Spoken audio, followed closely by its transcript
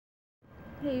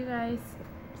Hey you guys,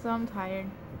 so I'm tired,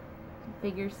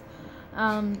 figures.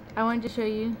 I wanted to show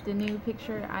you the new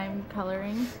picture I'm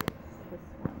coloring. This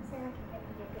one.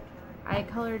 I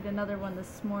colored another one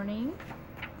this morning,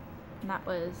 and that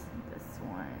was this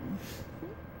one.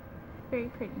 Very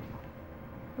pretty.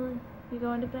 Lily, you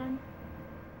going to bed?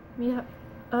 Me a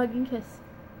hug and kiss.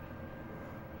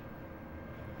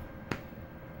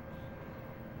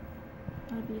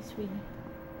 That'd be sweet.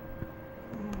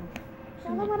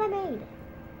 Show them what I made.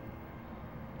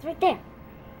 It's right there.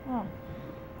 Oh.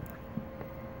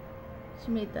 She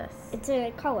made this. It's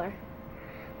a color.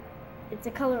 It's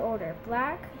a color order.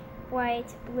 Black, white,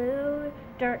 blue,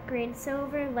 dark green,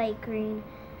 silver, light green,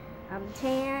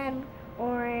 tan,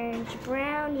 orange,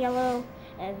 brown, yellow,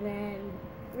 and then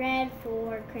red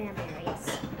for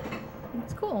cranberries.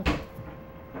 It's cool.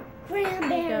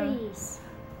 Cranberries!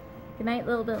 Good night,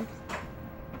 little Bills.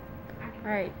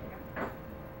 Alright.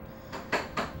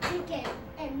 Chicken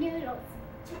and noodles.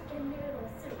 Chicken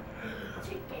noodle soup.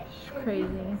 Chicken.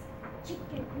 Crazy.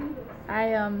 Chicken noodles.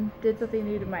 I did something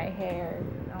new to my hair.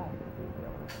 Oh,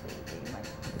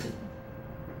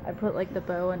 I put like the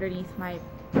bow underneath my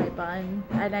bun,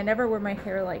 and I never wear my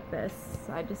hair like this,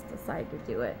 so I just decided to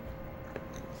do it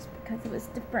just because it was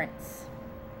different.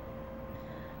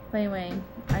 But anyway,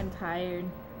 I'm tired.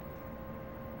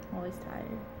 Always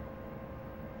tired.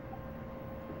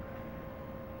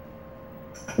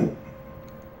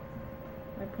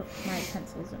 I put my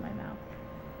pencils in my mouth.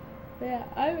 But yeah,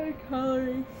 I'm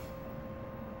coloring.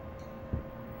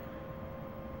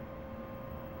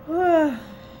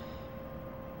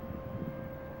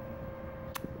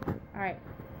 Alright.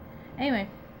 Anyway.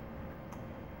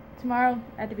 Tomorrow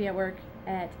I have to be at work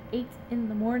at 8 in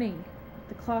the morning.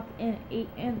 The clock in at 8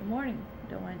 in the morning.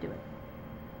 Don't want to do it.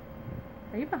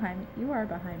 Are you behind me? You are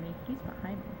behind me. He's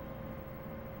behind me.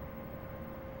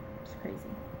 It's crazy.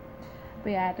 But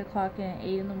yeah, I had to clock in at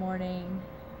 8 in the morning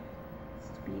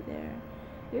just to be there.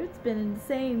 It's been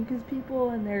insane because people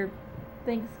and their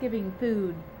Thanksgiving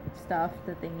food stuff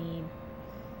that they need.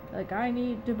 Like, I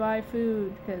need to buy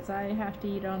food because I have to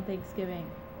eat on Thanksgiving.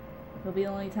 It'll be the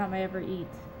only time I ever eat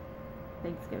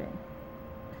Thanksgiving.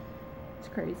 It's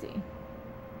crazy.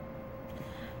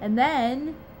 And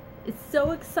then, it's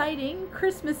so exciting.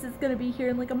 Christmas is going to be here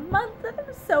in like a month, and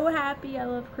I'm so happy. I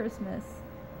love Christmas.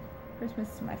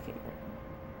 Christmas is my favorite.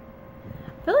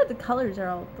 I feel like the colors are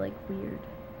all like weird.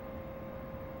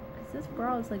 Because this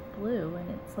bra is like blue, and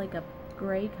it's like a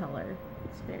gray color.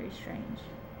 It's very strange.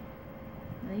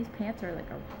 And these pants are like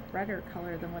a redder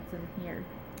color than what's in here.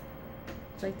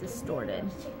 It's like distorted.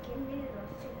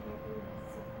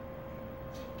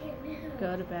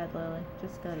 Go to bed, Lily.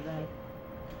 Just go to bed.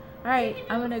 Alright,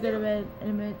 I'm gonna go to bed in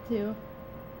a minute too.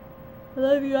 I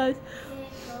love you guys.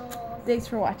 Thanks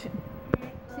for watching.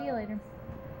 See you later.